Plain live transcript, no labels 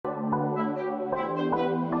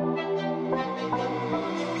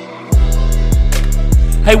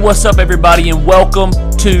Hey, what's up, everybody, and welcome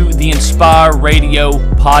to the Inspire Radio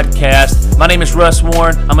podcast. My name is Russ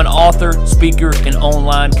Warren. I'm an author, speaker, and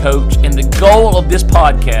online coach, and the goal of this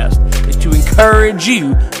podcast is to encourage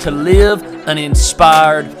you to live an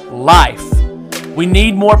inspired life. We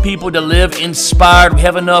need more people to live inspired. We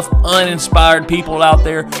have enough uninspired people out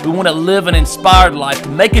there. We want to live an inspired life, to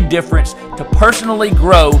make a difference, to personally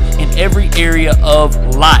grow in every area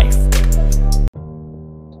of life.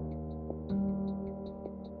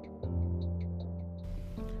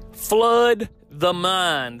 Flood the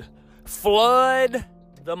mind. Flood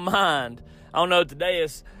the mind. I don't know, today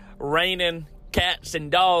is raining cats and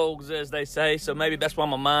dogs, as they say, so maybe that's why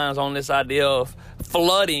my mind's on this idea of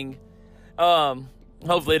flooding.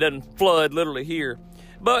 Hopefully it doesn't flood literally here.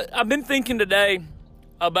 But I've been thinking today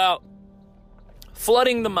about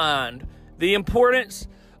flooding the mind, the importance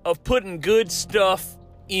of putting good stuff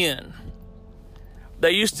in.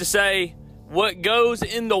 They used to say, what goes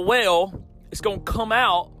in the well is going to come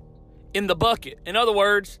out in the bucket. In other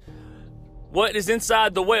words, what is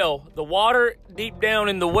inside the well, the water deep down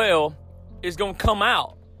in the well, is going to come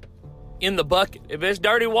out in the bucket. If it's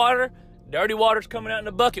dirty water's coming out in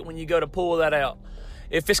the bucket when you go to pull that out.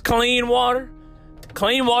 If it's clean water's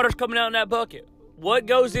coming out in that bucket. What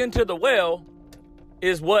goes into the well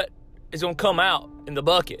is what is going to come out in the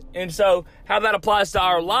bucket. And so how that applies to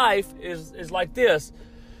our life is like this.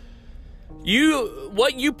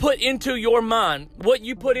 What you put into your mind, what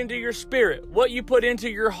you put into your spirit, what you put into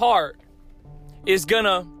your heart is going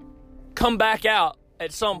to come back out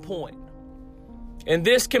at some point. And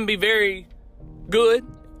this can be very good,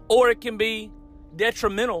 or it can be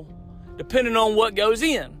detrimental, depending on what goes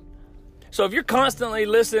in. So if you're constantly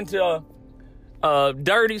listening to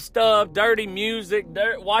dirty stuff, dirty music,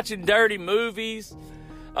 watching dirty movies,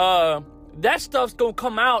 that stuff's going to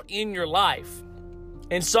come out in your life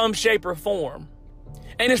in some shape or form.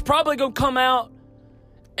 And it's probably going to come out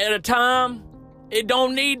at a time it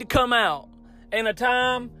don't need to come out, and a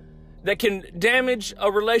time that can damage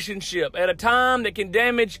a relationship, at a time that can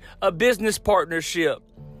damage a business partnership.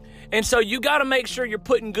 And so you got to make sure you're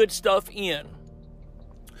putting good stuff in.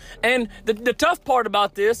 And the tough part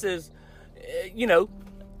about this is,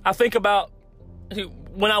 I think about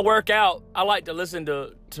when I work out, I like to listen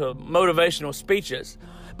to motivational speeches.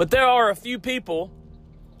 But there are a few people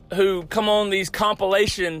who come on these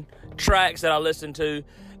compilation tracks that I listen to.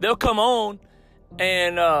 They'll come on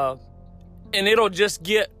and it'll just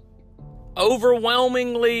get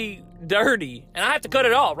overwhelmingly dirty, and I have to cut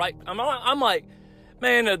it off, right? I'm like,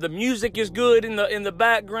 man, the music is good in the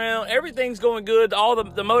background, everything's going good, all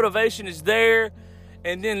the motivation is there,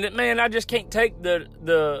 and then, man, I just can't take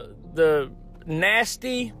the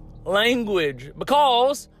nasty language,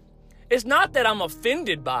 because it's not that I'm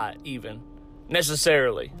offended by it even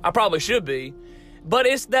necessarily. I probably should be, but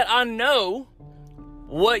it's that I know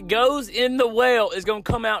what goes in the well is going to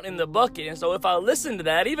come out in the bucket. And so if I listen to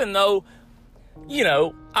that, even though,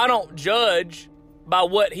 I don't judge I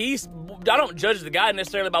don't judge the guy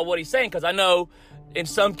necessarily by what he's saying, because I know in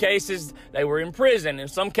some cases they were in prison. In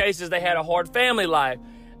some cases they had a hard family life.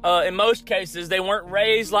 In most cases they weren't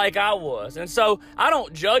raised like I was. And so I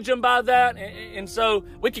don't judge them by that. And so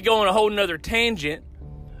we could go on a whole nother tangent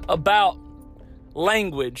about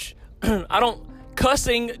language.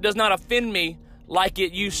 Cussing does not offend me like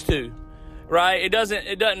it used to, right? It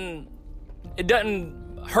doesn't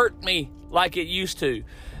hurt me like it used to.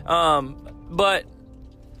 But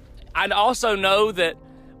I also know that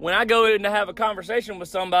when I go in to have a conversation with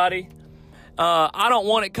somebody, I don't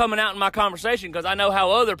want it coming out in my conversation, because I know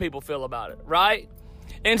how other people feel about it, right?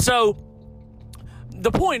 And so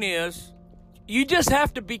the point is, you just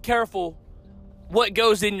have to be careful what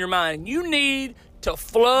goes in your mind. You need to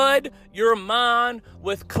flood your mind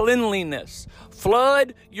with cleanliness.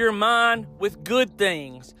 Flood your mind with good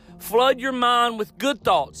things. Flood your mind with good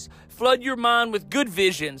thoughts. Flood your mind with good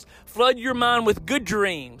visions. Flood your mind with good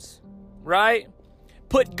dreams, right?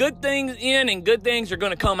 Put good things in, and good things are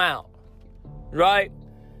going to come out, right?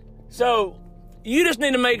 So you just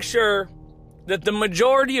need to make sure that the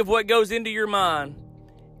majority of what goes into your mind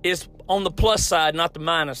is on the plus side, not the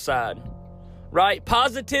minus side, right?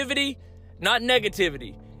 Positivity, not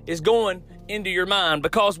negativity, is going into your mind,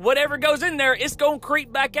 because whatever goes in there, it's going to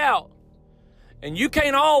creep back out. And you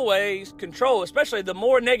can't always control, especially the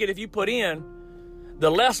more negative you put in, the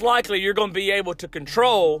less likely you're going to be able to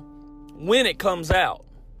control when it comes out,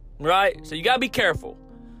 right? So you got to be careful.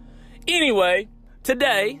 Anyway,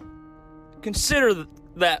 today, consider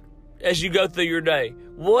that as you go through your day.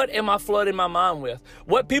 What am I flooding my mind with?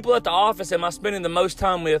 What people at the office am I spending the most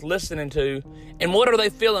time with, listening to? And what are they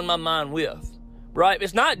filling my mind with? right?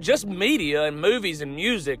 It's not just media and movies and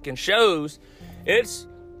music and shows. It's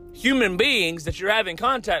human beings that you're having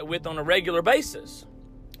contact with on a regular basis.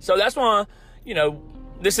 So that's why,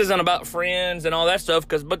 this isn't about friends and all that stuff,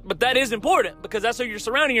 but that is important, because that's who you're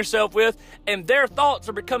surrounding yourself with, and their thoughts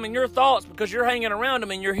are becoming your thoughts because you're hanging around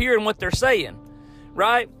them and you're hearing what they're saying,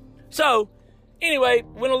 right? So, anyway,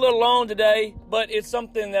 went a little long today, but it's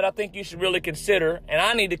something that I think you should really consider, and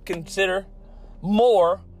I need to consider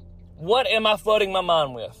more. What am I flooding my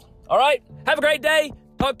mind with? All right? Have a great day.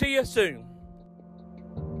 Talk to you soon.